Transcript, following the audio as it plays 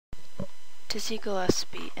Dizzy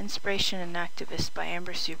Gillespie, Inspiration and Activist by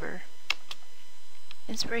Amber Suber.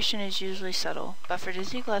 Inspiration is usually subtle, but for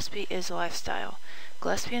Dizzy Gillespie it is a lifestyle.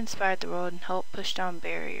 Gillespie inspired the world and helped push down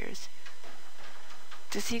barriers.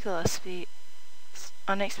 Dizzy Gillespie's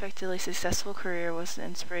unexpectedly successful career was the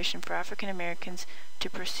inspiration for African Americans to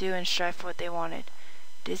pursue and strive for what they wanted.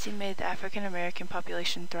 Dizzy made the African American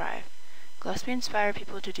population thrive. Gillespie inspired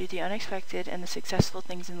people to do the unexpected and the successful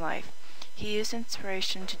things in life. He used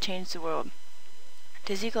inspiration to change the world.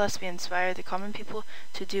 Dizzy Gillespie inspired the common people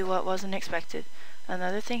to do what wasn't expected.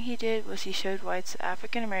 Another thing he did was he showed whites that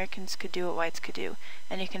African Americans could do what whites could do,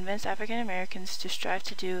 and he convinced African Americans to strive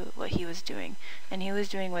to do what he was doing, and he was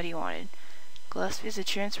doing what he wanted. Gillespie is a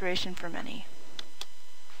true inspiration for many.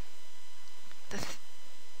 The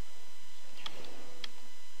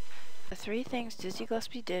three things Dizzy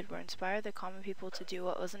Gillespie did were inspire the common people to do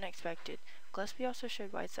what wasn't expected. Gillespie also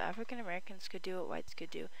showed whites that African Americans could do what whites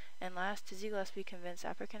could do. And last, Dizzy Gillespie convinced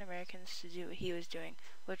African Americans to do what he was doing,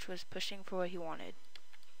 which was pushing for what he wanted.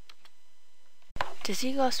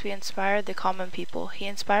 Dizzy Gillespie inspired the common people. He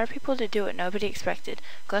inspired people to do what nobody expected.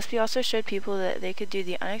 Gillespie also showed people that they could do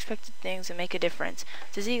the unexpected things and make a difference.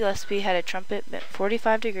 Dizzy Gillespie had a trumpet bent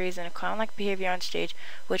 45 degrees and a clown-like behavior on stage,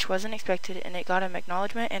 which wasn't expected, and it got him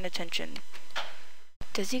acknowledgement and attention.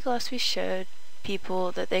 Dizzy Gillespie showed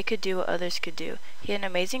people that they could do what others could do. He had an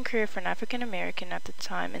amazing career for an African American at the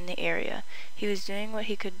time in the area. He was doing what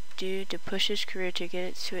he could do to push his career to get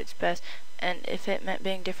it to its best, and if it meant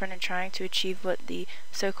being different and trying to achieve what the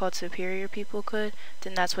so-called superior people could,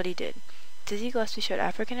 then that's what he did. Dizzy Gillespie showed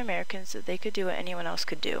African Americans that they could do what anyone else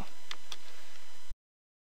could do.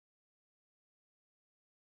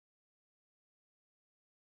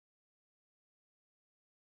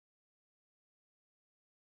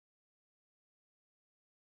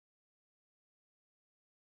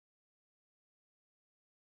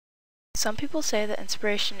 Some people say that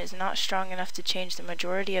inspiration is not strong enough to change the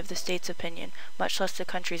majority of the state's opinion, much less the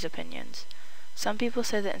country's opinions. Some people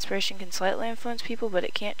say that inspiration can slightly influence people, but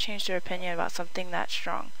it can't change their opinion about something that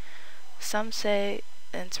strong. Some say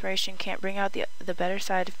inspiration can't bring out the better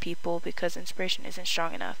side of people because inspiration isn't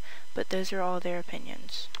strong enough, but those are all their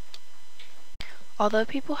opinions. Although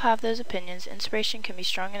people have those opinions, inspiration can be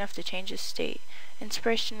strong enough to change a state.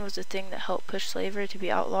 Inspiration was the thing that helped push slavery to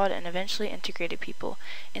be outlawed and eventually integrated people.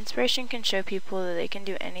 Inspiration can show people that they can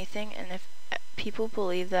do anything, and if people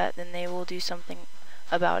believe that, then they will do something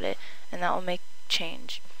about it, and that will make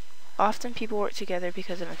change. Often people work together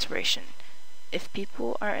because of inspiration. If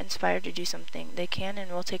people are inspired to do something, they can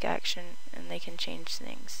and will take action, and they can change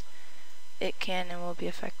things. It can and will be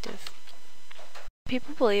effective.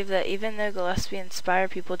 People believe that even though Gillespie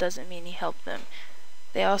inspired people doesn't mean he helped them.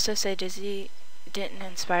 They also say Dizzy didn't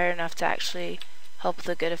inspire enough to actually help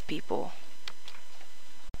the good of people.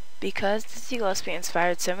 Because Dizzy Gillespie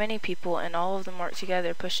inspired so many people and all of them worked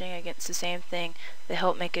together pushing against the same thing, they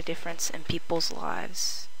help make a difference in people's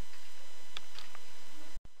lives.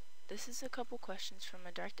 This is a couple questions from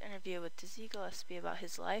a direct interview with Dizzy Gillespie about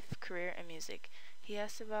his life, career, and music. He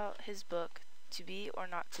asked about his book, To Be or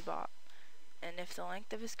Not to Bop, and if the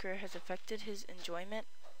length of his career has affected his enjoyment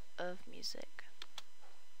of music.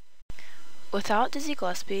 Without Dizzy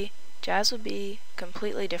Gillespie, jazz would be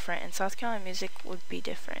completely different and South Carolina music would be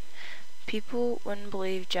different. People wouldn't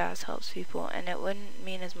believe jazz helps people, and it wouldn't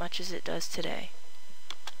mean as much as it does today.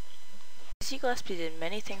 Dizzy Gillespie did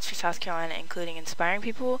many things for South Carolina, including inspiring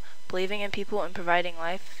people, believing in people, and providing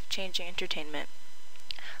life-changing entertainment.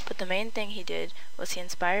 But the main thing he did was he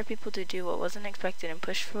inspired people to do what wasn't expected and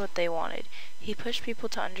push for what they wanted. He pushed people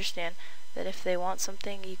to understand that if they want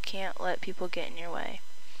something, you can't let people get in your way.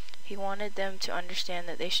 He wanted them to understand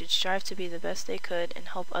that they should strive to be the best they could and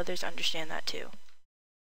help others understand that too.